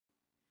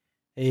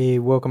Hey,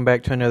 welcome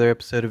back to another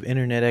episode of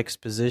Internet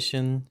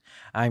Exposition.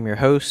 I'm your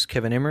host,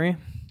 Kevin Emery.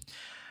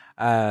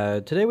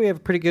 Today we have a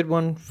pretty good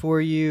one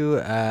for you.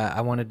 I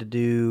wanted to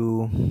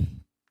do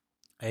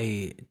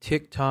a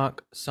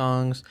TikTok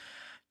songs,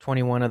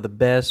 21 of the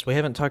best. I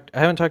haven't talked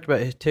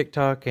about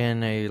TikTok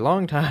in a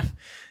long time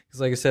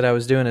because, like I said, I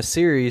was doing a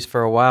series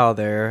for a while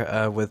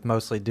there with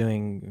mostly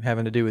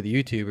having to do with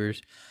YouTubers,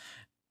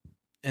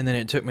 and then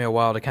it took me a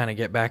while to kind of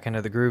get back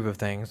into the groove of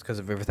things because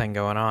of everything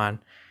going on.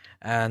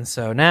 And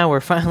so now we're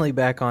finally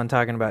back on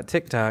talking about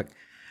TikTok.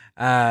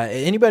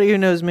 Anybody who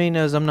knows me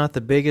knows I'm not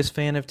the biggest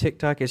fan of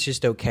TikTok. It's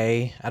just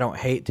okay. I don't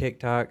hate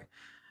TikTok.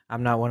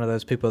 I'm not one of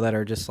those people that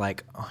are just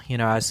like,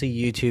 I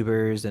see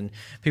YouTubers and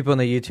people in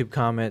the YouTube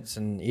comments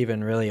and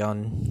even really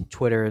on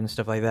Twitter and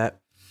stuff like that,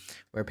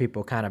 where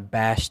people kind of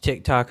bash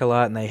TikTok a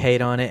lot and they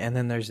hate on it. And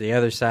then there's the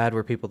other side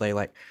where people, they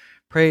like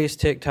praise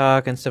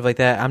TikTok and stuff like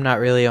that. I'm not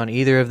really on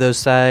either of those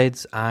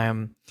sides.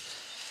 I'm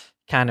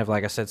kind of,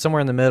 like I said, somewhere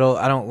in the middle.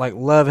 I don't like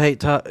love hate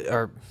talk.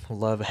 I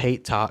love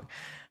hate talk.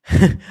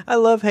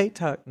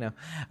 No,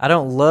 I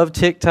don't love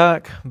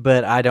TikTok,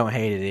 but I don't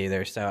hate it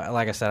either. So,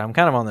 like I said, I'm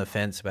kind of on the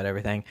fence about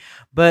everything.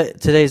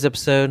 But today's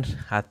episode,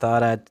 I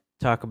thought I'd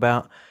talk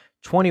about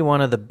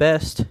 21 of the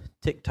best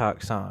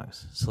TikTok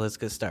songs. So let's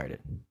get started.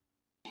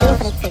 I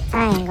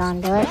ain't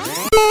gonna do it.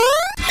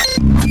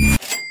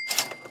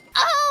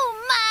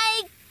 Oh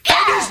my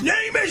God! His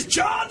name is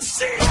John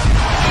C.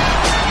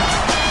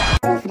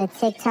 For the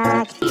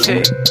TikTok.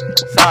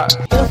 TikTok.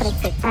 For the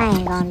TikTok. I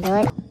ain't gonna do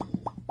it.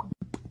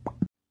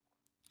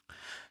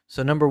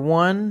 So number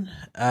one,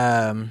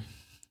 and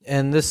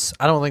this,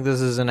 I don't think this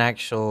is an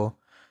actual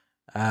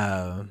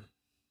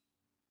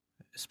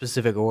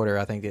specific order.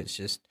 I think it's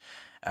just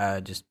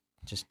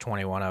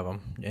 21 of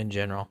them in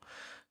general.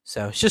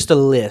 So it's just a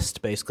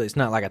list, basically. It's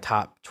not like a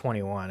top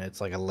 21. It's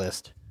like a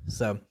list.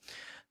 So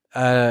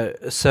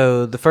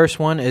the first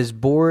one is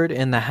 "Bored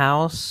in the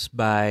House"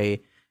 by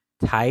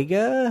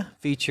Tyga,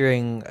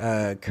 featuring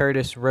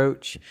Curtis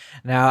Roach.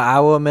 Now, I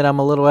will admit I'm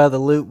a little out of the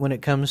loop when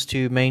it comes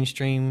to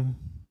mainstream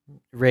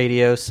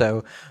radio,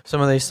 so some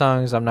of these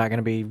songs I'm not going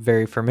to be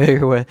very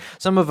familiar with.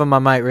 Some of them I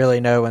might really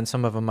know, and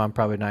some of them I'm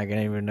probably not going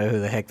to even know who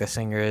the heck the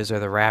singer is or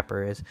the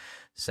rapper is.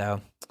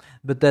 So,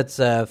 but that's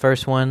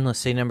first one. Let's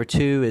see, number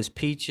two is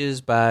 "Peaches"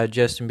 by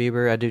Justin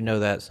Bieber. I do know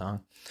that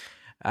song.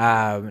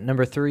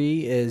 Number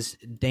three is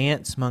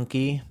 "Dance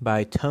Monkey"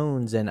 by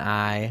Tones and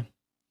I.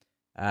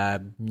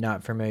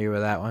 Not familiar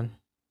with that one.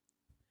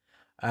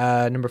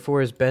 Number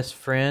four is "Best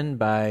Friend"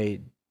 by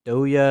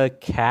Doja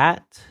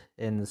Cat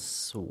and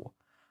So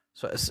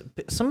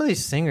some of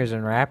these singers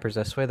and rappers,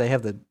 I swear they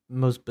have the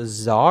most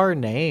bizarre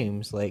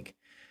names, like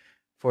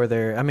for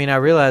their. I mean, I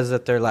realize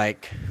that they're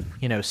like,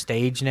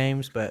 stage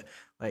names, but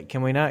like,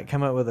 can we not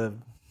come up with a?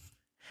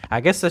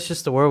 I guess that's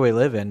just the world we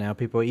live in now.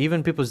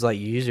 People's like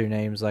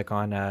usernames, like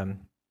on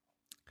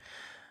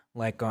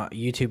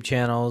YouTube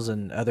channels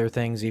and other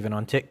things, even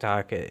on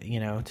TikTok,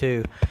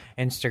 too.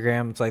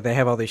 Instagram, it's like they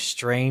have all these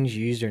strange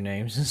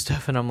usernames and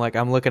stuff, and I'm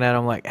looking at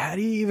them like, how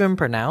do you even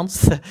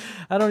pronounce that?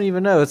 I don't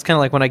even know. It's kind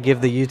of like when I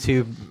give the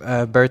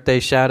YouTube birthday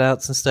shout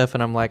outs and stuff,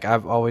 and I'm like,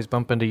 I've always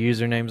bumped into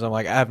usernames. I'm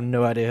like, I have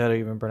no idea how to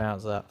even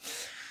pronounce that.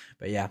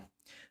 But yeah.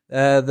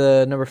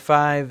 The number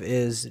five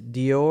is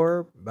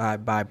 "Dior"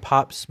 by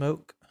Pop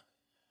Smoke.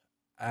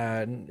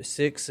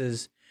 Six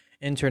is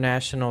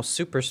 "International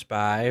Super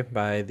Spy"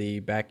 by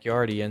the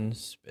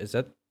Backyardigans. Is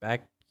that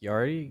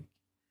Backyardigans?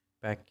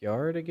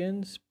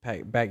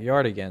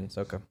 Backyardigans,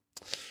 okay.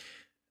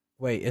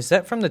 Wait, is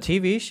that from the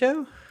TV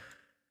show?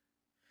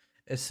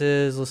 It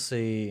says, let's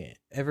see,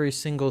 every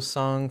single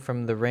song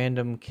from the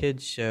Random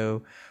Kids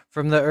show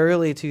from the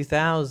early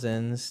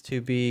 2000s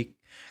to be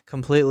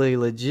completely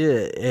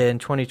legit. In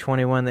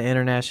 2021, the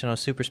International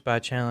Super Spy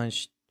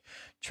Challenge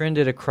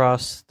trended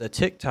across the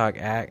TikTok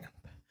app,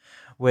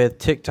 with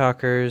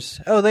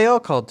TikTokers. Oh, they all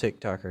called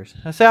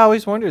TikTokers. I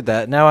always wondered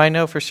that. Now I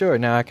know for sure.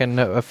 Now I can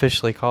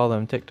officially call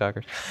them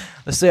TikTokers.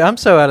 Let's see. I'm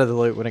so out of the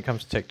loop when it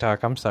comes to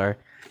TikTok. I'm sorry.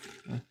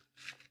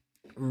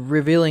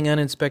 Revealing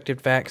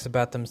unexpected facts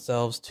about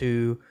themselves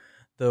to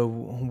the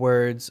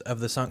words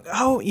of the song.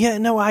 Oh, yeah,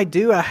 no, I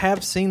do. I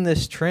have seen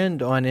this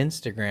trend on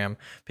Instagram.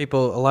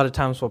 People a lot of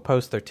times will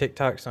post their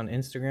TikToks on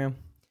Instagram.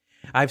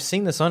 I've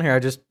seen this on here. I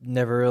just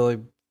never really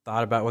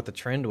thought about what the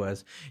trend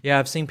was. Yeah,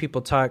 I've seen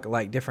people talk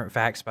like different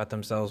facts about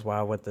themselves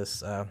while with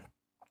this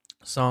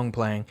song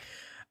playing.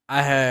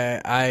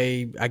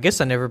 I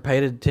guess I never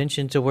paid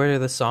attention to where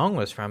the song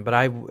was from, but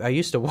I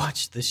used to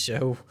watch this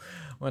show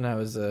when I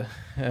was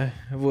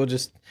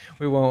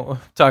we won't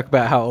talk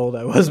about how old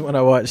I was when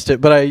I watched it,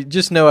 but I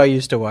just know I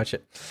used to watch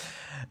it.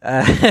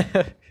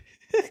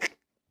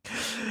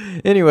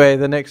 Anyway,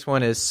 the next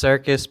one is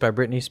 "Circus" by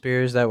Britney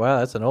Spears.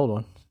 That's an old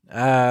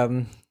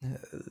one.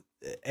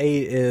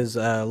 8 is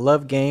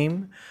 "Love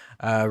Game,"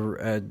 a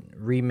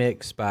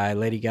remix by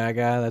Lady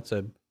Gaga. That's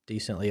a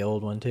decently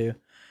old one too.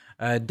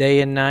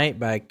 "Day and Night"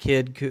 by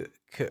Kid.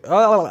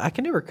 I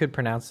can never could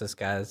pronounce this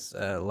guy's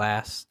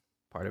last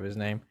part of his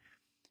name.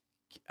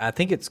 I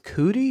think it's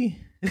Cudi.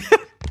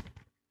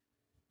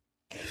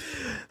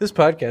 This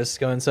podcast is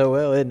going so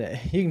well, isn't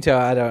it? You can tell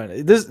I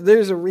don't.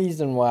 There's a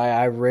reason why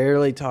I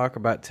rarely talk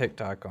about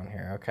TikTok on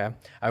here, okay?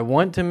 I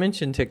want to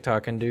mention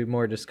TikTok and do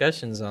more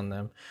discussions on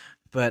them,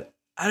 but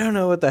I don't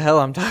know what the hell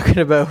I'm talking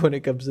about when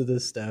it comes to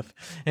this stuff.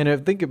 And I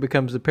think it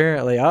becomes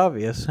apparently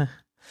obvious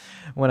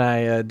when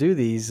I do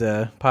these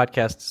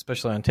podcasts,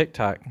 especially on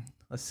TikTok.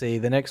 Let's see.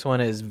 The next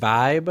one is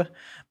Vibe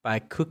by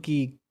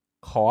Cookie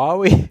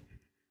Kawaii.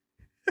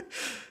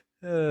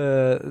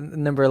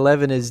 Number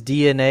 11 is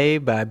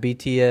DNA by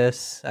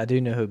BTS. I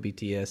do know who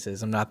BTS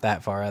is. I'm not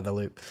that far out of the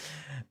loop.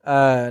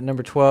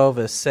 Number 12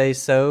 is Say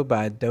So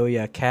by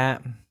Doja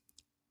Cat.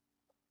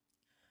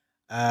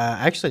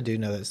 I actually do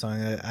know that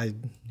song. I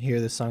hear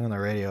this song on the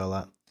radio a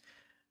lot.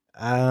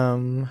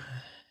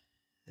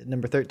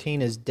 Number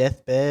 13 is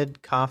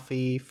Deathbed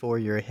Coffee for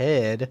Your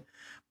Head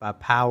by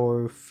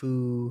Power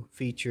Fu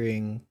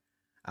featuring...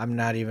 I'm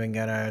not even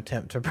going to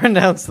attempt to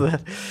pronounce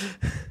that.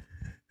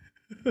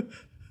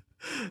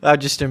 I'll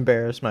just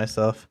embarrass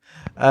myself.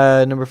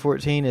 Number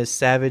 14 is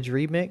Savage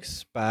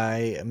Remix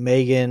by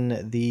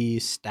Megan Thee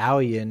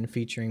Stallion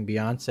featuring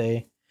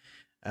Beyonce.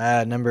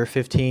 Number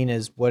 15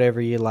 is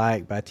Whatever You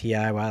Like by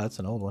T.I. Wow, that's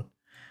an old one.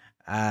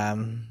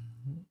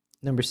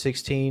 Number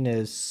 16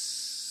 is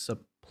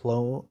Super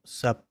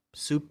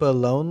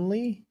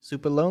Lonely.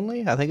 Super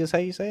Lonely, I think is how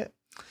you say it.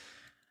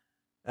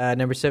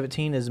 Number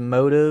 17 is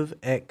Motive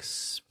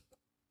X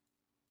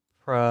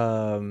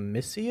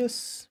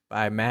Promiscuous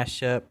by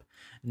Mashup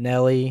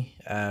Nelly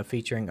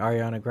featuring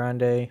Ariana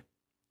Grande.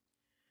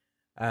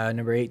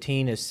 Number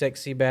 18 is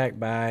Sexy Back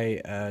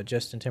by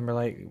Justin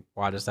Timberlake.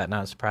 Why does that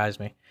not surprise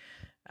me?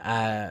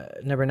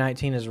 Number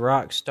 19 is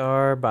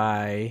Rockstar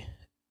by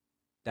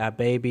Da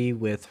Baby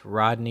with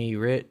Rodney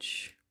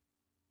Ricch.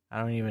 I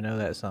don't even know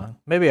that song.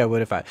 Maybe I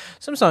would if I...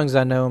 Some songs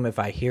I know them if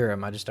I hear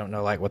them. I just don't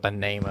know like what the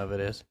name of it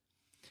is.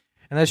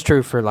 And that's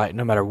true for like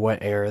no matter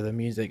what era the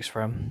music's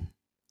from.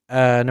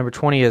 Number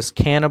 20 is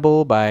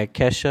Cannibal by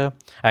Kesha.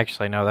 I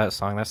actually know that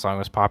song. That song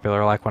was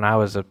popular like when I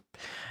was a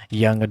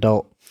young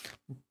adult.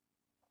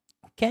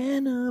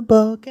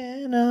 Cannibal,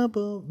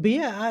 Cannibal. But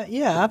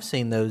yeah, I've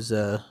seen those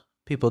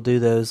people do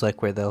those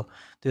like where they'll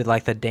do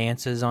like the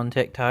dances on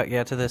TikTok,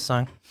 to this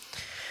song.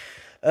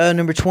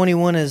 Number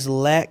 21 is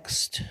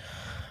Lexed.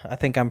 I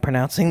think I'm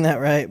pronouncing that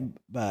right.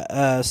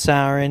 By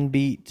Siren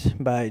Beat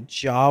by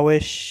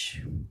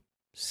Jawish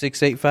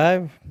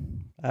 685.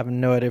 I have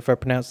no idea if I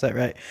pronounced that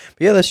right.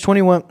 But yeah, that's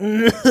 21.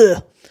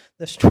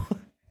 That's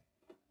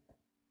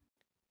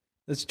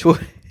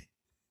 20.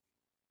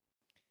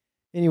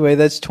 Anyway,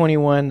 that's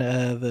 21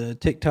 of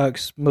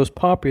TikTok's most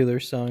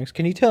popular songs.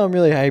 Can you tell I'm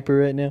really hyper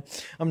right now?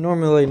 I'm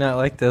normally not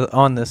like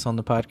on the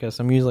podcast.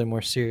 I'm usually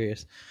more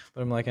serious,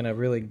 but I'm like in a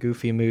really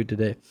goofy mood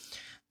today.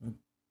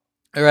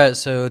 All right,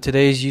 so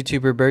today's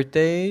YouTuber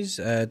birthdays.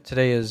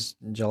 Today is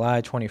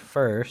July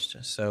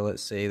 21st. So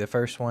let's see. The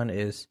first one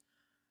is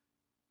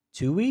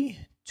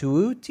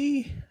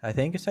Tuuti, I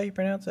think is how you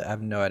pronounce it. I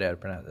have no idea how to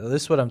pronounce it.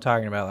 This is what I'm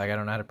talking about. Like, I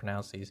don't know how to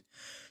pronounce these.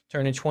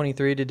 Turning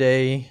 23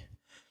 today.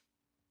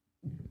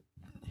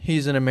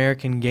 He's an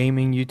American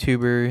gaming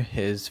YouTuber.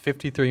 His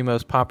 53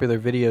 most popular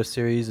video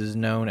series is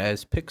known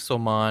as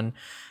Pixelmon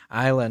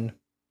Island,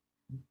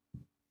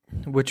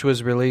 which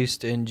was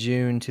released in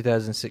June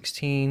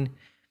 2016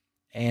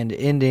 and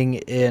ending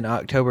in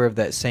October of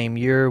that same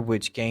year,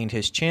 which gained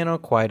his channel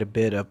quite a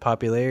bit of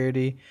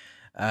popularity,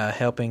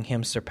 helping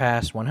him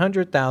surpass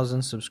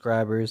 100,000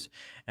 subscribers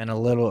in a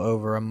little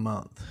over a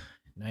month.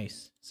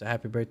 Nice. So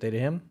happy birthday to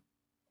him.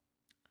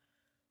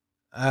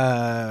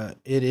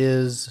 It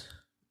is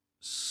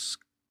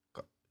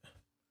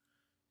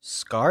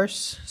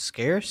Scarce.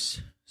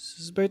 It's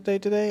his birthday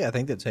today. I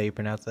think that's how you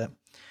pronounce that.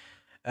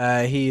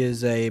 He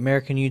is a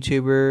American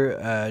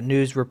YouTuber,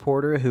 news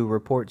reporter who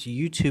reports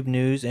YouTube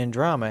news and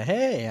drama.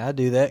 Hey, I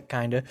do that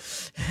kind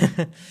of.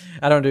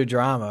 I don't do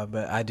drama,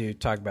 but I do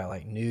talk about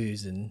like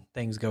news and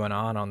things going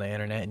on the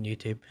internet and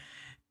YouTube.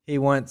 He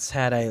once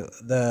had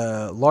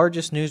the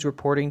largest news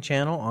reporting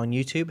channel on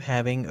YouTube,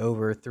 having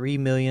over 3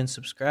 million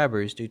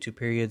subscribers. Due to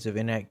periods of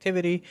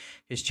inactivity,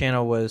 his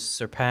channel was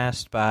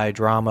surpassed by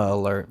Drama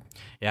Alert.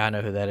 Yeah, I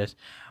know who that is.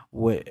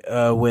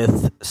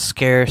 With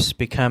Scarce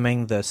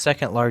becoming the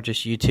second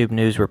largest YouTube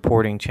news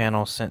reporting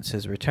channel since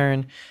his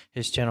return,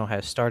 his channel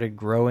has started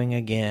growing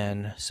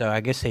again. So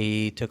I guess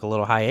he took a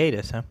little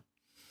hiatus,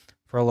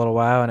 for a little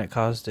while, and it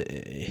caused it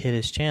hit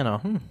his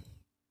channel.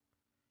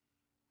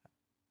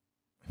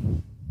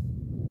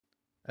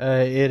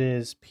 It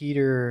is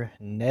Peter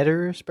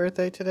Netter's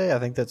birthday today. I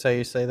think that's how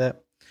you say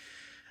that.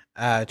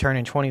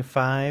 Turning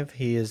 25,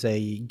 he is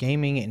a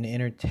gaming and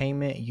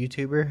entertainment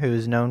YouTuber who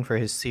is known for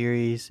his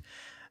series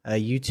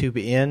YouTube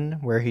In,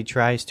 where he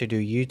tries to do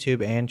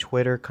YouTube and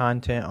Twitter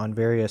content on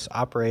various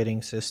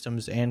operating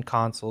systems and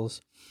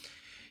consoles.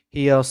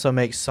 He also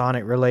makes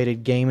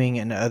Sonic-related gaming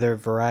and other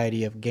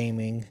variety of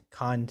gaming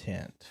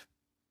content.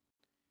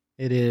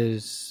 It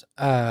is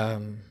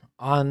Animal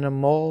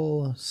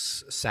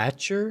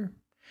Satcher.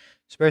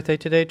 His birthday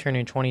today,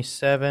 turning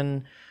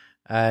 27.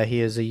 He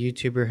is a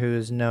YouTuber who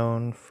is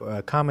known for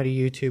a comedy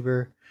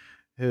YouTuber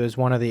who is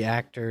one of the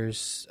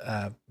actors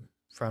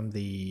from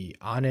the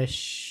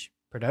Anish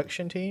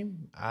production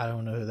team. I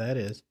don't know who that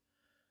is,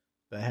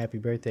 but happy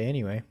birthday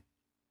anyway.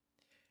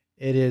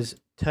 It is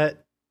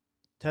Tutweezy's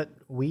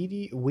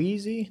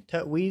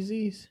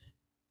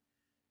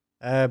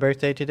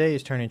birthday today.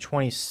 He's turning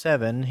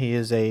 27. He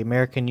is a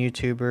American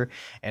YouTuber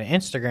and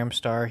Instagram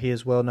star. He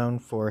is well known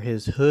for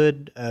his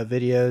hood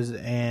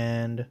videos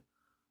and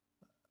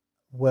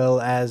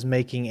well as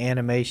making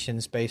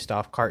animations based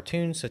off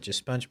cartoons such as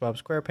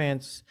SpongeBob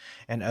SquarePants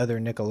and other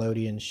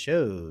Nickelodeon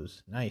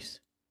shows. Nice.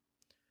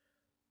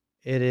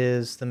 It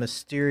is the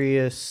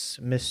mysterious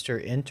Mr.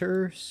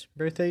 Enter's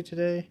birthday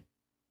today.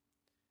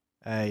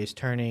 He's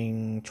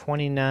turning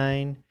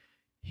 29.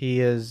 He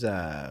is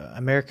an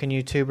American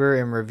YouTuber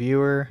and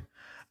reviewer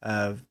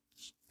of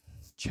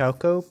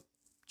Chocopi.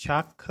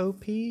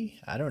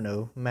 I don't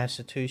know,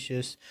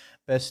 Massachusetts.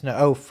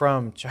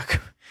 From Choco.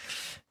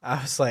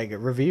 I was like,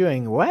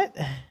 reviewing what?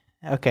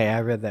 Okay, I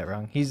read that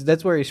wrong.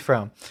 That's where he's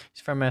from.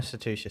 He's from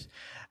Massachusetts.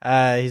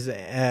 He's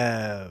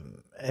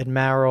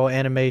Admiral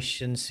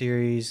Animation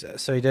Series,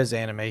 so he does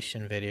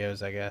animation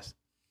videos, I guess.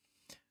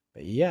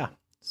 But yeah,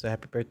 so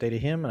happy birthday to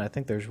him, and I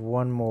think there's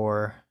one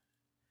more.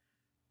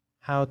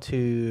 How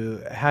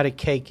to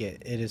Cake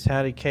It. It is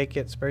How to Cake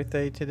It's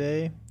birthday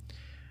today.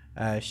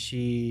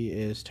 She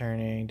is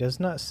turning. Does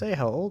not say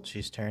how old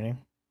she's turning.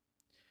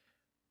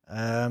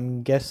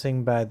 I'm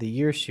guessing by the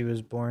year she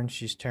was born,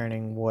 she's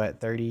turning,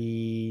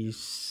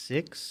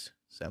 36?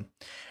 So,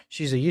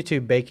 she's a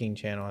YouTube baking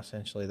channel,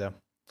 essentially, though.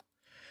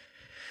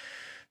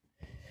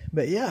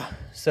 But yeah,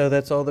 so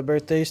that's all the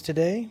birthdays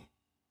today.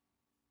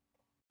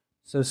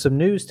 So some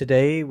news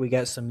today, we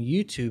got some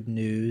YouTube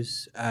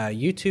news.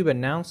 YouTube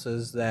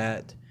announces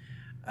that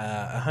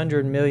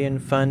 $100 million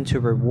fund to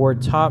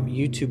reward top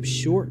YouTube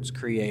Shorts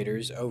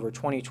creators over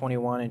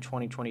 2021 and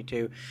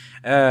 2022.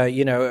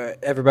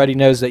 Everybody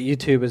knows that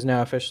YouTube has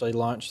now officially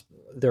launched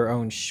their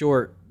own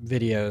short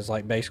videos,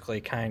 like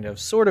basically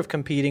sort of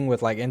competing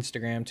with like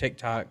Instagram,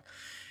 TikTok,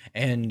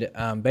 and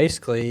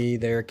basically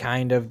they're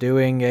kind of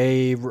doing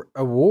a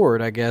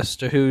award, I guess,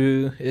 to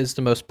who is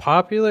the most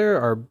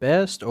popular or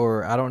best,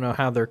 or I don't know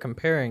how they're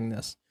comparing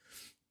this.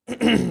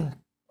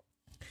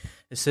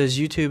 It says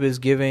YouTube is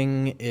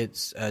giving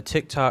its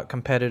TikTok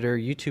competitor,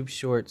 YouTube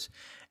Shorts,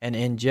 an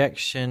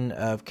injection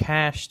of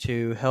cash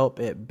to help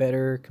it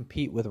better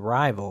compete with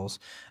rivals.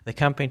 The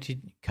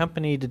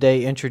company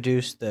today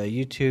introduced the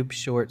YouTube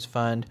Shorts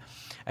Fund,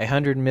 a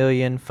 $100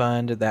 million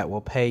fund that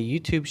will pay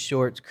YouTube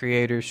Shorts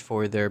creators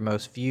for their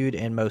most viewed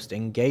and most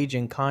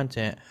engaging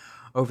content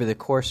over the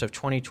course of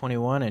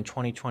 2021 and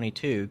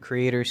 2022.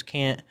 Creators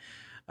can't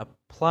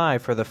apply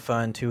for the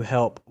fund to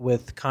help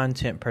with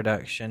content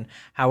production.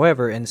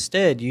 However,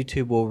 instead,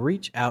 YouTube will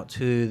reach out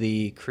to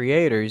the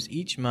creators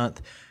each month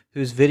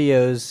whose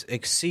videos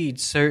exceed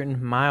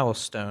certain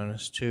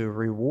milestones to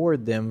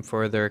reward them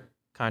for their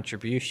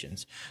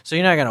contributions. So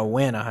you're not going to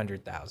win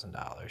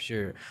 $100,000.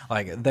 You're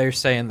like, they're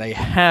saying they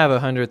have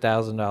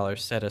 $100,000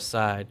 set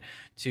aside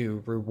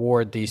to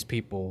reward these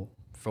people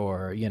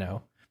for,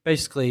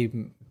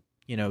 basically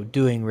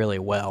doing really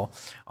well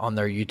on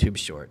their YouTube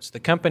Shorts. The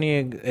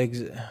company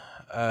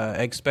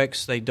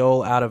expects they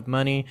dole out of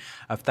money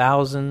of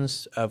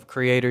thousands of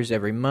creators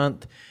every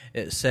month.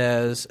 It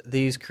says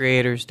these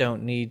creators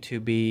don't need to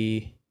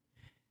be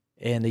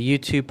in the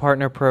YouTube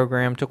Partner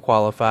Program to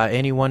qualify.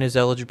 Anyone is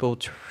eligible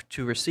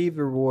to receive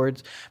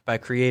rewards by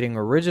creating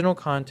original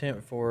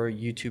content for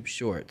YouTube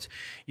Shorts.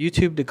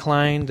 YouTube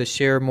declined to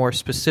share more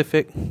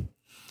specific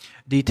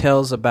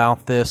details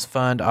about this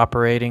fund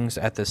operations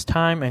at this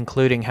time,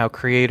 including how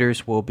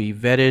creators will be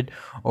vetted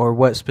or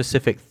what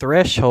specific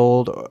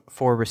threshold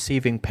for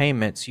receiving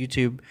payments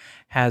YouTube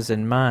has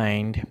in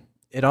mind.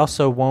 It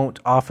also won't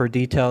offer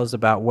details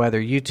about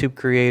whether YouTube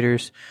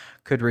creators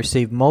could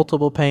receive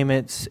multiple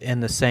payments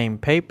in the same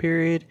pay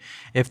period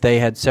if they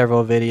had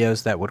several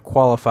videos that would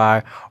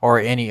qualify, or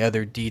any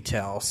other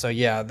details. So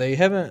yeah, they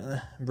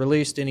haven't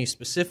released any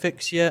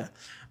specifics yet,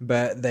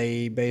 but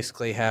they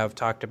basically have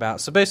talked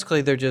about. So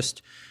basically, they're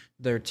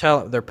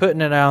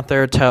putting it out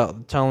there,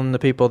 telling the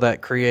people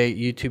that create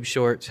YouTube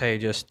Shorts, hey,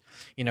 just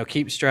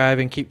keep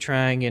striving, keep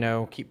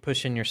trying, keep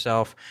pushing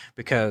yourself,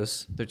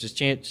 because there's a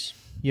chance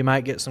you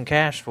might get some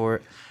cash for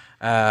it.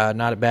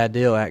 Not a bad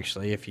deal,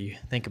 actually, if you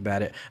think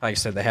about it. Like I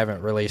said, they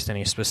haven't released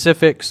any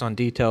specifics on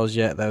details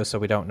yet, though, so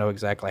we don't know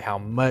exactly how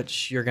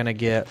much you're going to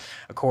get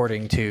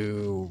according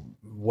to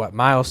what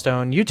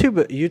milestone.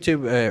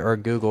 YouTube or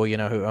Google,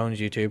 who owns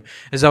YouTube,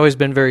 has always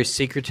been very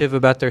secretive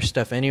about their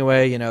stuff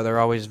anyway. They're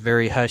always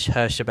very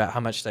hush-hush about how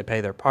much they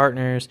pay their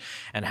partners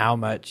and how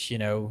much,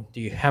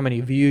 how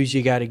many views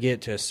you got to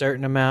get to a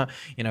certain amount,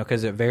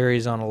 because it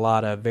varies on a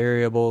lot of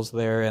variables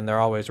there, and they're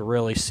always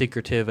really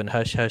secretive and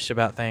hush-hush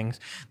about things.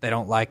 They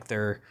don't like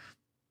their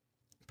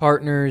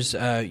partners,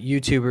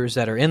 YouTubers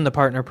that are in the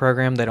partner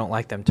program, they don't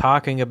like them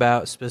talking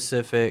about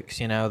specifics,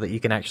 that you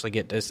can actually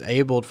get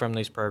disabled from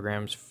these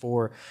programs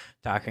for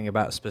talking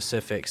about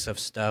specifics of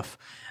stuff.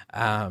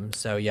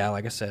 So yeah,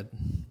 like I said,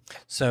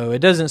 so it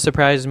doesn't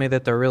surprise me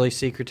that they're really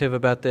secretive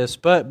about this,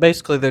 but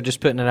basically they're just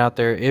putting it out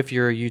there. If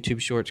you're a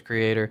YouTube Shorts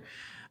creator,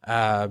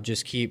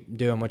 just keep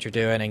doing what you're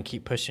doing and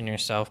keep pushing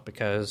yourself,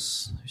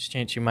 because there's a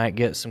chance you might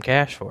get some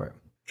cash for it.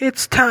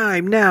 It's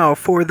time now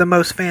for the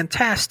most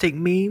fantastic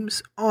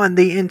memes on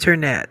the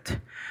internet.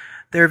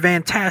 They're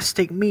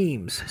fantastic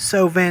memes.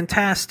 So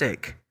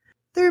fantastic.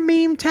 They're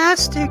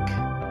meme-tastic.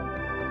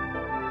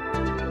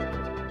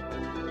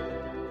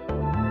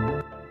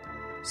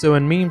 So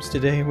in memes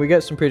today, we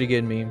got some pretty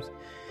good memes.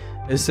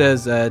 It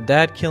says,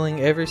 Dad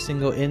killing every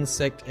single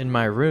insect in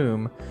my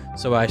room,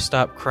 so I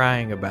stopped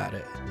crying about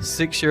it.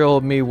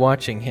 6-year-old me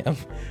watching him.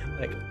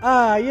 Like,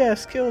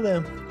 yes, kill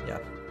them. Yeah.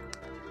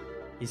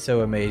 He's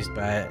so amazed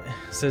by it.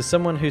 It says,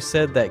 someone who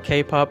said that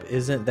K-pop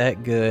isn't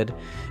that good.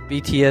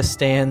 BTS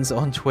stands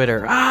on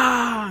Twitter.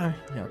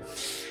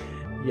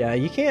 Yeah,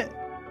 you can't.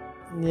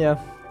 Yeah,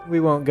 we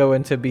won't go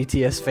into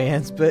BTS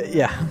fans, but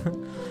yeah.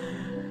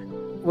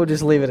 We'll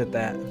just leave it at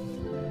that.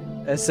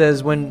 It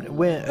says, when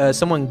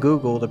someone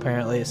Googled,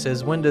 apparently, it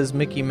says, when does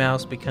Mickey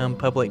Mouse become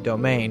public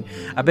domain?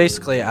 I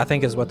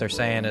think is what they're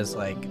saying is,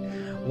 like,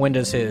 when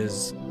does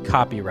his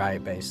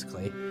copyright,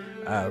 basically,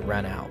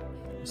 run out?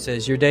 It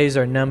says, your days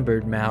are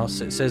numbered,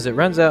 Mouse. It says it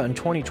runs out in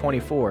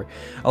 2024.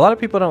 A lot of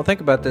people don't think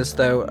about this,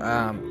 though.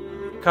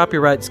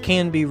 Copyrights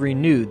can be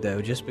renewed, though.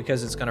 Just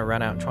because it's going to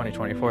run out in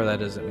 2024, that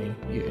doesn't mean,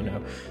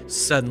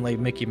 suddenly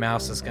Mickey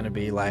Mouse is going to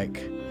be,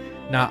 like,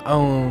 not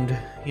owned.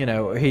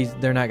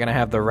 They're not going to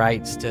have the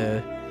rights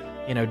to,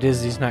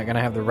 Disney's not going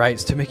to have the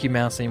rights to Mickey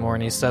Mouse anymore,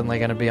 and he's suddenly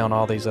going to be on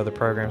all these other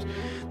programs.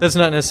 That's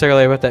not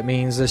necessarily what that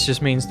means. This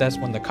just means that's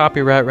when the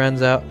copyright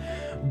runs out.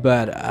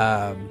 But,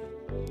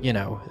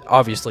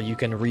 obviously you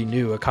can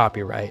renew a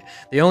copyright.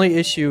 The only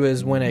issue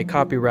is when a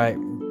copyright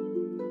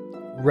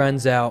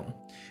runs out,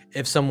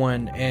 if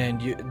someone,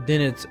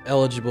 then it's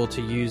eligible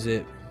to use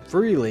it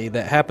freely.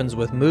 That happens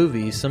with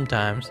movies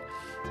sometimes,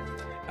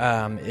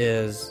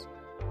 is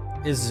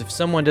if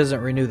someone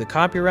doesn't renew the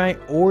copyright,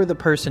 or the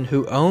person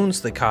who owns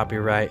the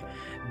copyright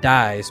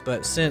dies.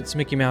 But since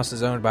Mickey Mouse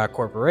is owned by a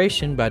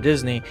corporation, by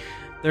Disney,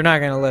 they're not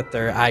going to let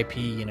their IP,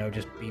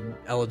 just be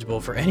eligible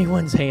for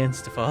anyone's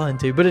hands to fall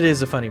into. But it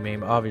is a funny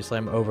meme. Obviously,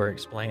 I'm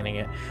over-explaining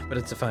it, but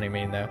it's a funny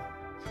meme, though.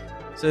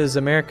 It says,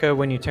 America,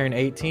 when you turn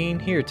 18,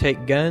 here,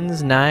 take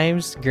guns,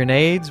 knives,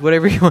 grenades,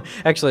 whatever you want.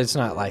 Actually, it's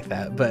not like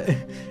that, but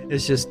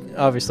it's just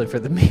obviously for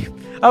the meme.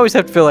 I always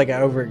have to feel like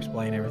I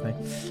over-explain everything.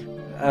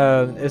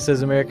 It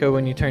says, America,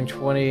 when you turn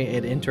 20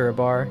 and enter a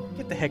bar.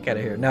 Get the heck out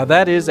of here. Now,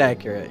 that is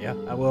accurate. Yeah,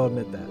 I will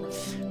admit that.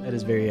 That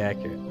is very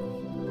accurate.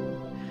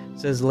 It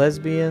says,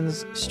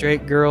 lesbians,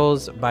 straight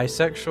girls,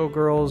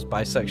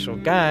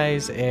 bisexual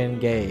guys, and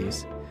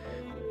gays.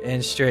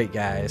 And straight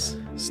guys.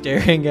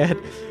 Staring at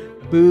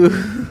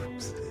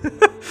boobs.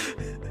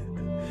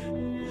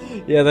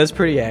 Yeah, that's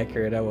pretty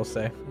accurate, I will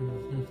say.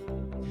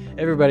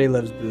 Everybody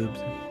loves boobs.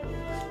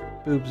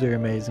 Boobs are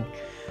amazing.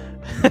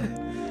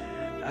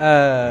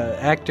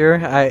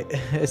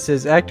 It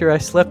says, actor, I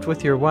slept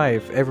with your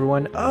wife.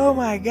 Everyone, oh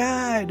my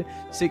god.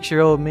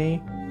 6-year-old me.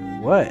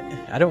 What?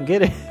 I don't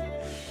get it.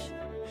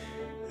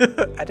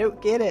 I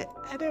don't get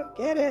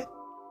it.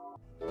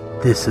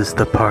 This is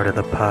the part of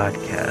the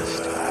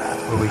podcast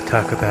where we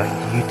talk about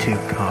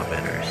YouTube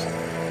commenters.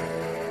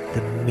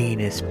 The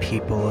meanest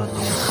people in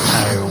the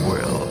entire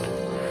world.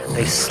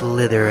 They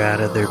slither out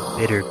of their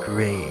bitter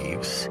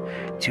graves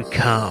to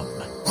come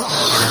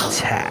and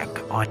attack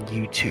on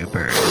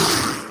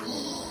YouTubers.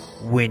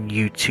 When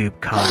YouTube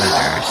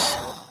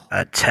commenters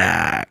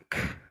attack.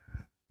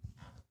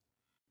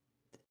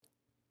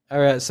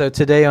 Alright, so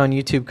today on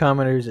YouTube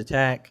commenters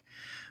attack,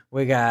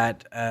 we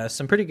got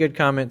some pretty good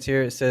comments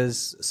here. It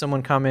says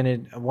someone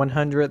commented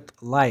 100th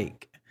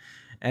like,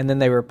 and then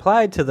they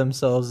replied to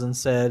themselves and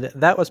said,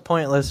 that was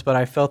pointless, but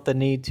I felt the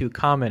need to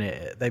comment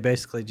it. They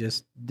basically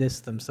just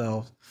dissed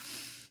themselves.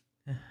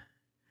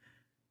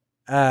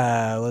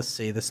 Let's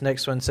see. This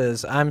next one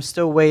says, I'm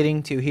still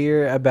waiting to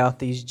hear about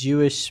these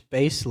Jewish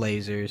space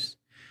lasers.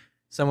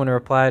 Someone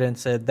replied and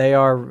said, they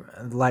are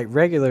like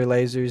regular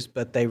lasers,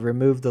 but they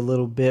removed the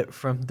little bit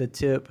from the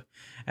tip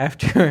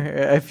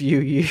after a few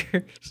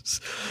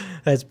years.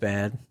 That's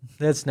bad.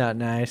 That's not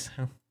nice.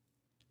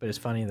 But it's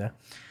funny, though.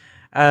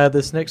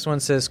 This next one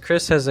says,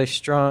 Chris has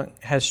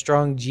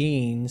strong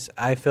genes.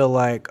 I feel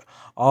like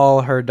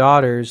all her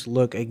daughters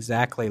look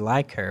exactly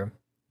like her.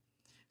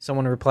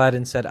 Someone replied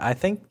and said, I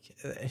think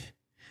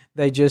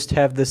they just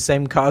have the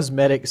same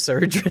cosmetic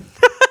surgeon.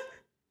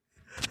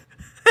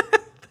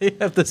 They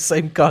have the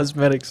same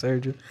cosmetic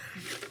surgeon.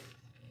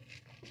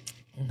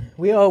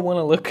 We all want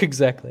to look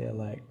exactly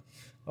alike.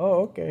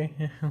 Oh, okay.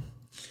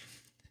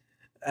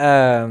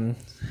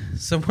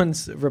 Someone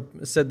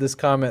said this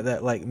comment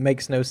that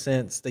makes no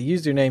sense. The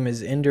username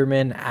is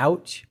Enderman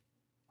Ouch,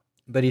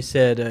 but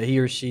he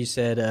or she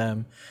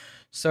said,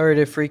 sorry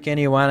to freak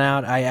anyone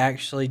out. I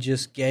actually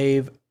just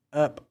gave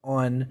up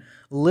on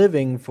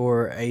living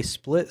for a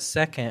split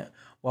second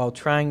while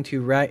trying to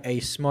write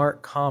a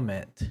smart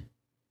comment.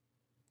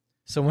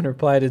 Someone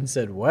replied and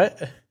said,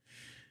 what?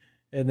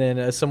 And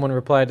then someone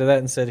replied to that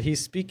and said, he's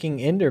speaking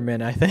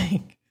Enderman, I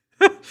think.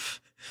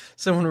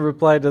 Someone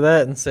replied to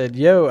that and said,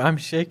 yo, I'm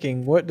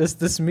shaking. What does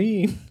this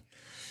mean?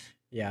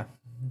 Yeah.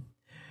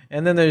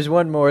 And then there's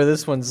one more.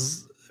 This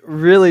one's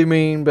really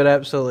mean, but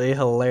absolutely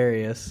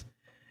hilarious.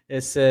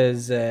 It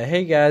says,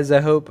 "Hey guys,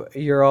 I hope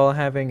you're all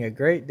having a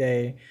great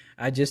day.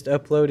 I just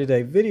uploaded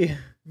a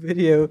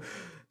video.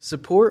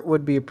 Support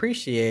would be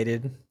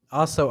appreciated.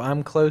 Also,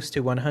 I'm close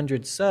to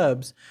 100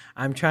 subs.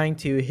 I'm trying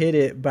to hit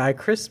it by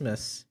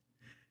Christmas."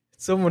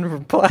 Someone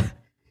replied.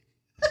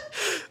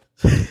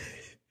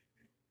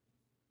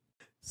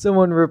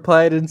 Someone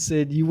replied and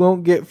said, "You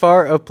won't get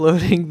far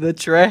uploading the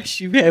trash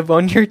you have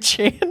on your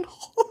channel."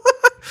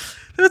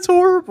 That's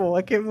horrible.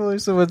 I can't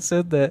believe someone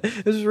said that.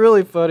 It's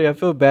really funny. I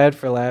feel bad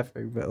for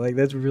laughing, but like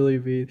that's really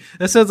mean.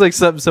 That sounds like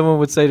something someone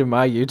would say to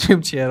my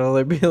YouTube channel.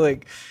 They'd be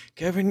like,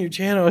 "Kevin, your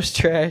channel is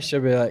trash."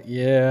 I'd be like,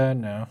 "Yeah, I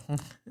know."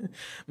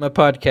 My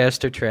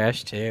podcasts are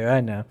trash too.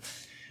 I know.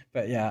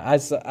 But yeah, I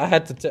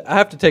have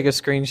to take a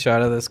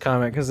screenshot of this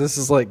comment because this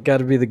is like got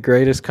to be the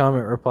greatest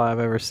comment reply I've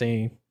ever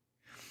seen.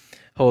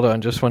 Hold on,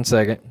 just 1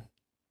 second.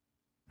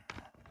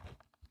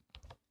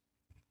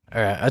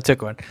 All right, I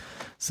took one.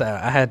 So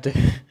I had to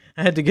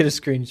get a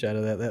screenshot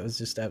of that. That was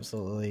just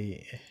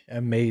absolutely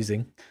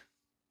amazing.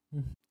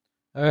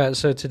 All right,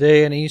 so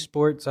today in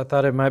esports, I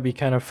thought it might be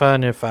kind of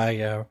fun if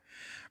I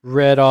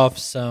read off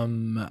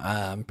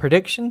some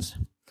predictions.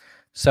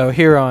 So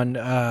here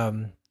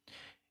on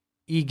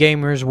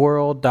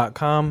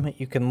egamersworld.com,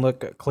 you can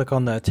click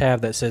on the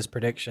tab that says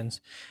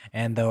predictions,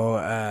 and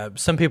though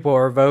some people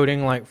are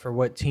voting like for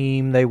what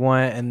team they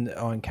want and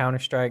on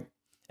Counter-Strike,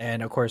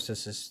 and of course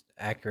this is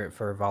accurate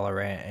for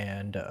Valorant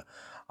and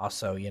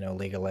also,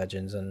 League of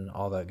Legends and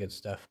all that good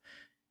stuff,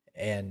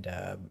 and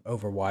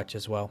Overwatch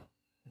as well.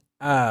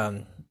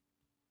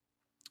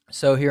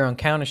 So here on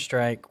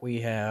Counter-Strike, we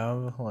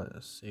have,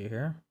 let's see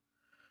here,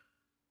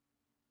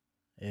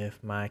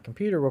 if my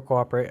computer will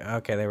cooperate.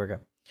 Okay, there we go.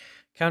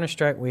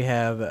 Counter-Strike, we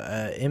have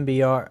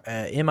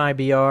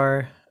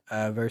MIBR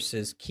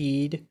versus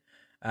Keed.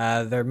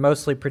 They're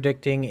mostly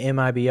predicting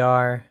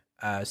MIBR.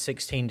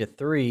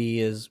 16-3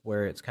 is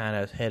where it's kind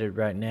of headed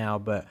right now,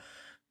 but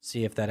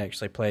see if that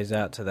actually plays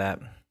out to that.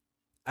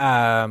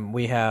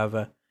 We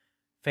have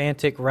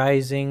Fantic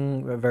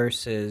Rising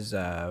versus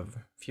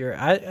Fury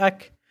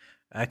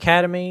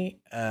Academy.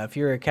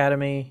 Fury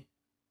Academy.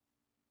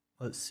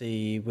 Let's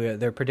see.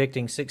 They're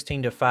predicting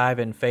 16-5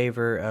 in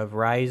favor of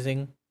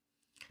Rising.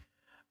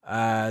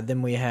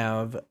 Then we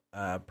have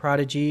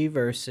Prodigy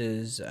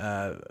versus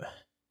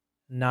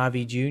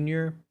Navi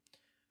Junior.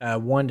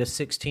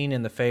 1-16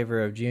 in the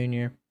favor of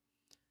Junior.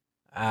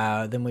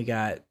 Then we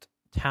got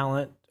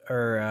Talent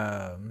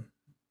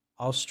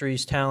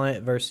Allstreet's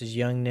Talent versus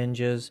Young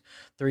Ninjas.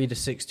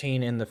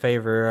 3-16 in the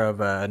favor of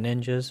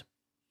Ninjas.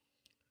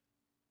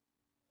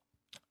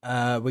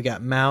 We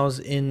got Mouse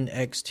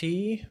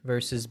NXT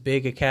versus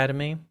Big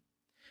Academy.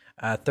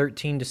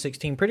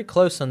 13-16, pretty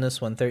close on this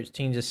one.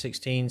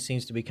 13-16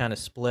 seems to be kind of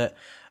split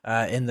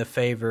in the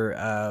favor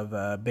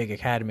of Big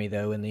Academy,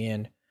 though, in the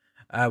end.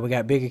 We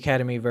got Big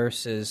Academy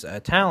versus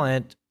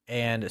Talent,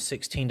 and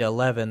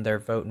 16-11, they're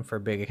voting for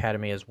Big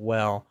Academy as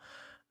well.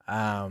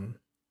 I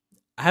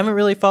haven't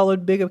really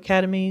followed Big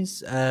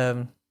Academy's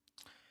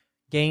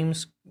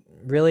games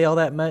really all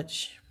that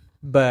much,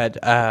 but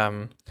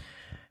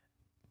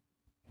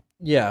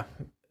yeah,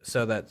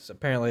 so that's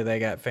apparently they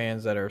got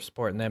fans that are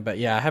supporting them. But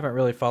yeah, I haven't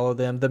really followed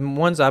them. The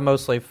ones I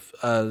mostly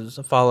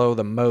follow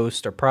the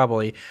most are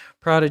probably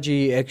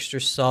Prodigy,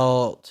 Extra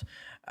Salt,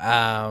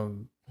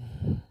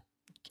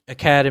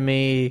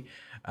 Academy,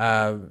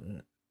 what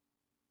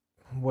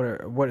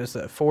is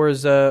that?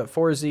 Forza,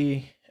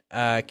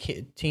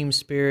 Team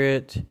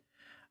Spirit,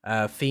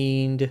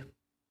 Fiend.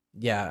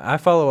 Yeah, I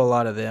follow a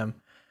lot of them,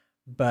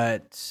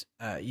 but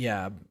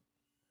yeah.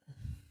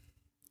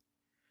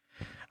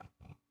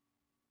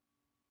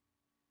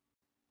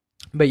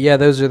 But yeah,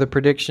 those are the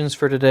predictions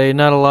for today.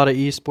 Not a lot of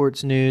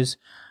esports news.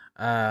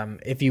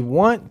 If you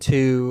want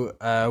to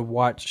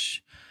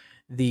watch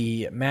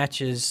the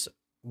matches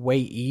way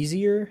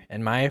easier,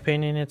 in my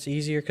opinion, it's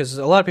easier because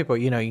a lot of people,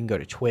 you can go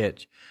to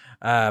Twitch,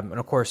 and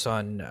of course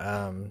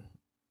on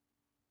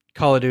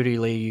Call of Duty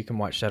League, you can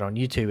watch that on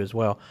YouTube as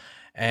well.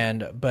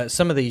 But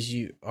some of these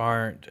you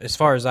aren't, as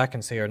far as I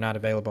can see, are not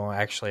available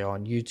actually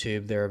on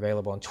YouTube. They're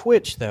available on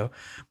Twitch though.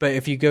 But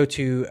if you go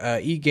to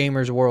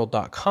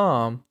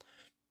egamersworld.com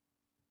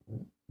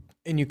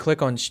and you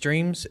click on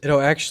streams,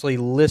 it'll actually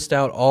list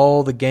out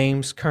all the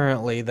games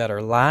currently that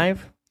are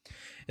live.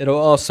 It'll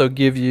also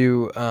give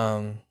you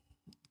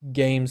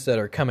games that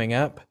are coming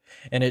up,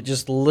 and it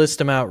just lists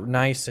them out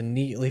nice and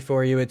neatly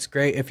for you. It's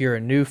great if you're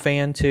a new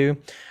fan too.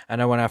 I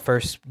know when I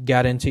first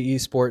got into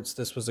esports,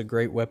 this was a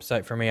great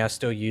website for me. I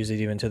still use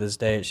it even to this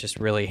day. It's just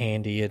really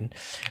handy and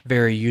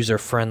very user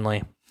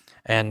friendly.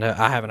 And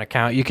I have an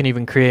account. You can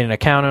even create an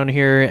account on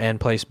here and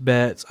place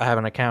bets. I have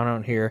an account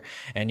on here,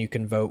 and you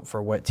can vote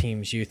for what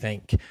teams you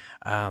think.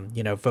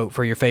 Vote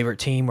for your favorite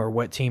team or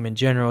what team in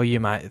general you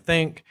might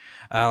think.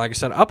 Like I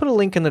said, I'll put a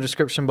link in the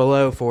description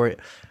below for it.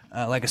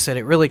 Like I said,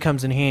 it really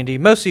comes in handy.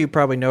 Most of you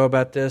probably know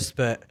about this,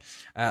 but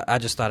I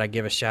just thought I'd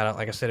give a shout out.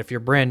 Like I said, if you're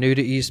brand new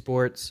to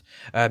esports,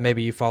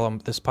 maybe you follow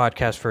this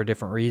podcast for a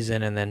different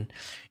reason, and then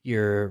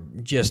you're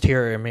just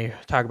hearing me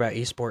talk about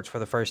esports for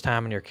the first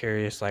time, and you're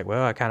curious, like,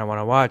 well, I kind of want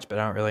to watch, but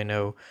I don't really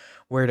know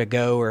where to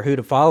go or who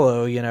to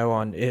follow.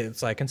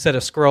 It's like instead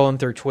of scrolling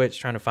through Twitch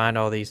trying to find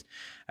all these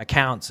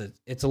accounts,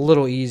 it's a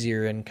little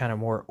easier and kind of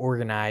more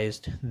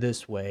organized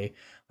this way.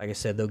 Like I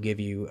said, they'll give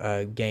you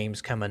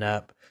games coming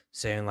up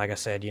soon. Like I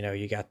said,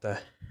 you got the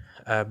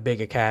Big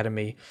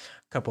Academy,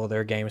 a couple of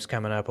their games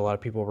coming up. A lot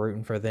of people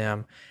rooting for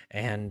them,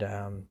 and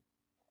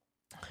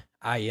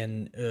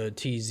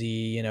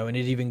INTZ, and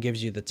it even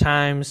gives you the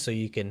times, so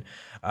you can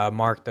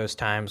mark those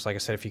times. Like I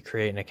said, if you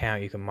create an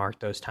account, you can mark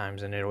those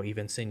times, and it'll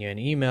even send you an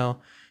email,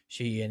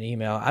 shoot you an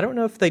email. I don't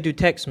know if they do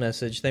text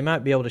message. They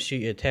might be able to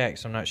shoot you a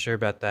text. I'm not sure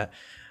about that.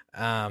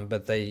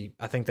 But I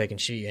think they can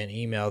shoot you an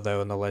email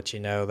though, and they'll let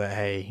you know that,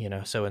 hey,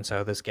 so and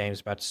so, this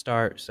game's about to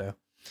start. So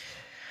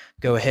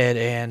go ahead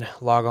and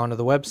log on to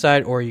the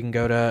website, or you can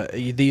go to.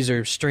 These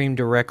are streamed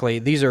directly.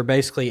 These are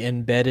basically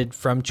embedded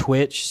from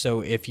Twitch. So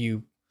if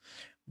you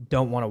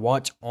don't want to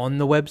watch on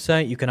the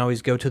website, you can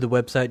always go to the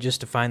website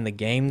just to find the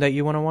game that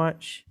you want to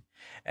watch,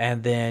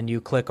 and then you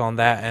click on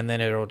that, and then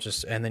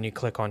then you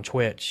click on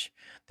Twitch,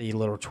 the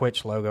little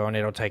Twitch logo, and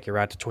it'll take you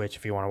right to Twitch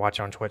if you want to watch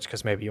on Twitch,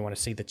 because maybe you want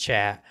to see the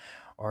chat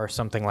or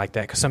something like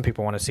that, because some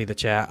people want to see the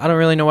chat. I don't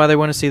really know why they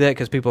want to see that,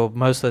 because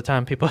most of the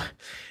time, people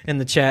in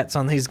the chats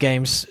on these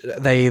games,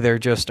 they either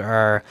just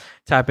are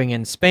typing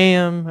in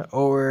spam,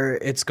 or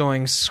it's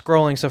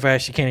scrolling so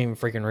fast you can't even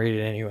freaking read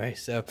it anyway.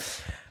 So,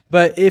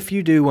 but if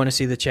you do want to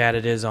see the chat,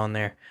 it is on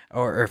there,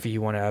 or if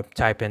you want to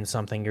type in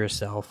something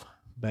yourself.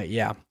 But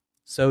yeah.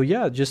 So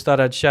yeah, just thought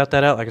I'd shout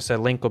that out. Like I said,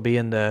 link will be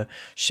in the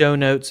show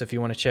notes if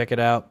you want to check it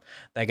out.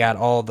 They got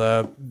all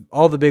the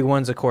big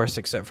ones, of course,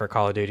 except for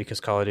Call of Duty, because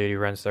Call of Duty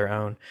runs their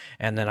own,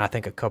 and then I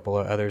think a couple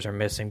of others are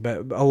missing.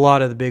 But a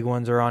lot of the big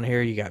ones are on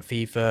here. You got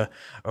FIFA,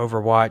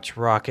 Overwatch,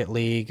 Rocket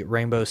League,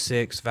 Rainbow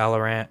Six,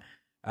 Valorant,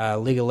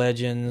 League of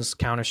Legends,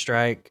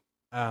 Counter-Strike,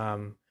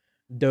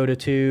 Dota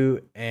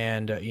 2,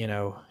 and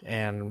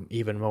and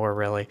even more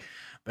really.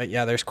 But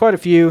yeah, there's quite a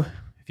few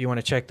if you want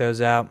to check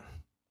those out.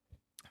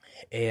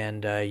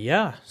 And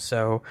yeah,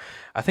 so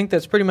I think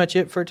that's pretty much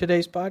it for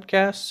today's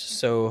podcast.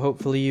 So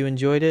hopefully you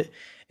enjoyed it.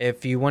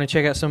 If you want to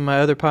check out some of my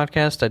other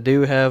podcasts, I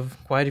do have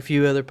quite a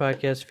few other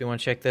podcasts. If you want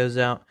to check those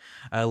out,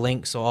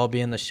 links will all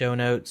be in the show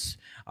notes.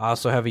 I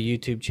also have a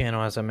YouTube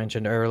channel, as I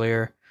mentioned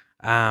earlier.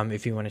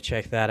 If you want to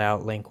check that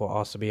out, link will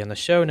also be in the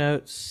show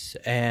notes.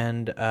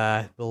 And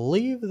I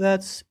believe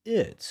that's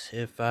it,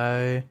 if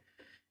I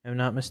am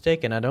not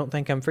mistaken. I don't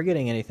think I'm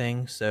forgetting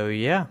anything. So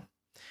yeah.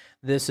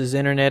 This is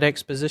Internet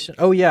Exposition.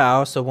 Oh yeah, I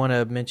also want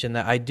to mention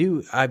that I've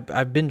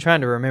been trying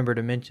to remember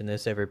to mention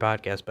this every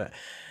podcast, but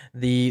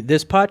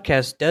this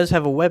podcast does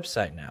have a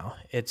website now.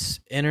 It's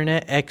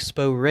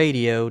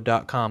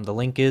internetexporadio.com. The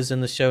link is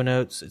in the show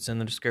notes. It's in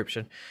the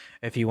description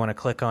if you want to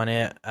click on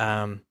it.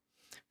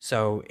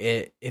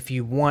 If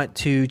you want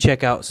to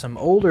check out some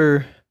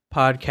older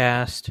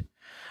podcast,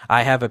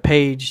 I have a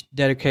page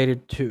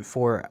dedicated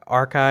for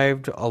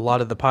archived a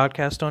lot of the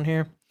podcast on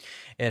here.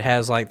 It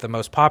has like the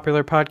most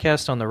popular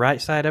podcast on the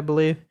right side, I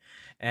believe.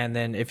 And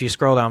then if you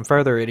scroll down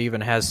further, it even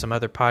has some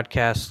other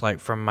podcasts like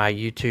from my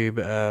YouTube,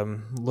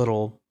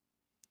 little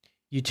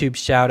YouTube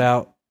shout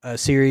out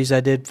series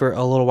I did for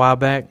a little while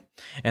back.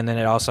 And then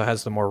it also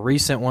has the more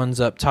recent ones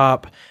up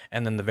top,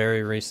 and then the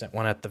very recent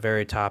one at the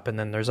very top. And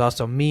then there's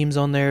also memes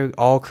on there,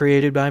 all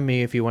created by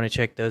me if you want to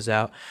check those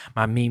out.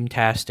 My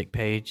Meme-tastic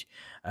page.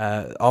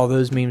 All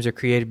those memes are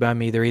created by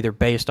me. They're either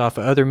based off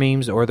of other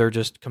memes, or they're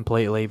just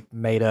completely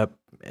made up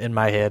in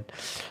my head.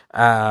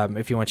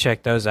 If you want to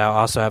check those out,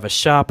 I also have a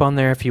shop on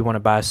there if you want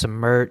to buy some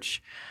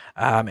merch.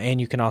 And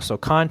you can also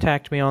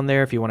contact me on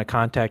there if you want to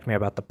contact me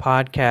about the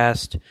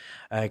podcast,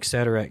 et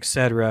cetera, et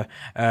cetera.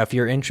 If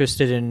you're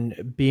interested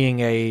in being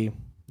a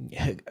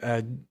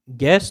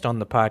guest on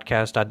the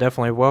podcast, I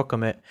definitely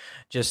welcome it.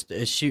 Just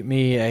shoot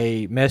me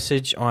a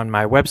message on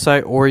my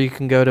website, or you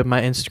can go to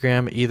my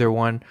Instagram. Either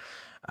one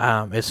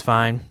is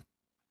fine.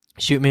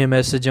 Shoot me a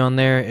message on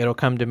there. It'll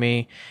come to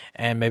me,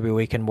 and maybe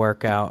we can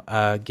work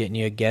out getting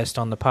you a guest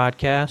on the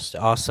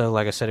podcast. Also,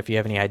 like I said, if you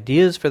have any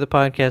ideas for the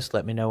podcast,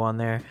 let me know on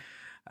there.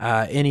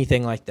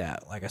 Anything like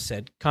that. Like I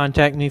said,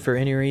 contact me for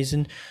any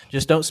reason.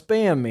 Just don't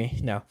spam me.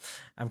 No,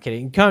 I'm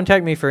kidding.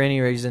 Contact me for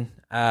any reason.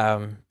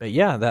 But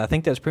yeah, I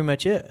think that's pretty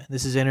much it.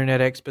 This is Internet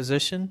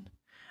Exposition.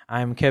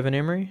 I'm Kevin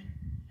Emery,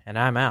 and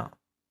I'm out.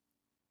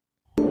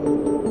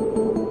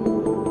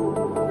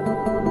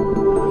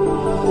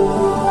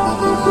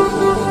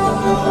 Thank you.